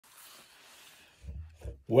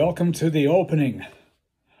Welcome to the opening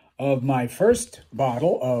of my first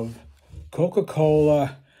bottle of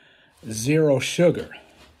Coca-Cola Zero Sugar.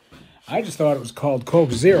 I just thought it was called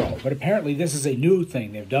Coke Zero, but apparently this is a new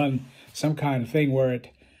thing. They've done some kind of thing where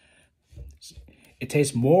it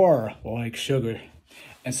tastes more like sugar,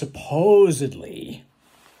 and supposedly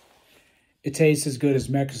it tastes as good as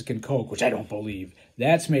Mexican Coke, which I don't believe.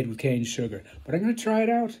 That's made with cane sugar, but I'm going to try it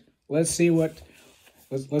out. Let's see what...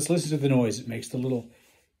 Let's listen to the noise. It makes the little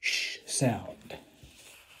shh sound.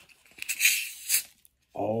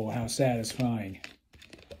 Oh, how satisfying.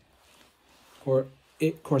 Of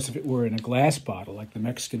course, if it were in a glass bottle, like the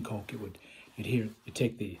Mexican Coke, you'd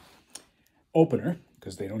take the opener,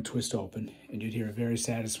 because they don't twist open, and you'd hear a very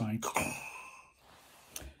satisfying...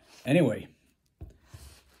 Anyway,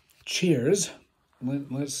 cheers.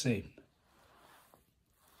 Let's see.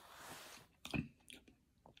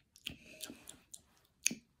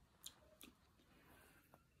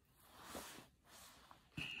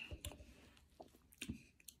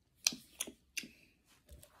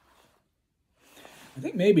 I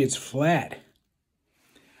think maybe it's flat.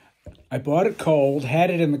 I bought it cold, had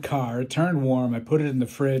it in the car, it turned warm, I put it in the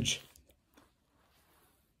fridge.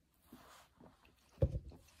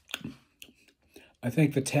 I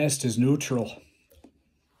think the test is neutral.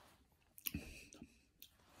 It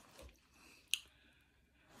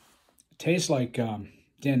tastes like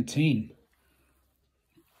Dentine.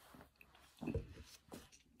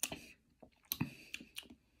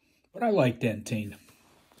 But I like Dentine.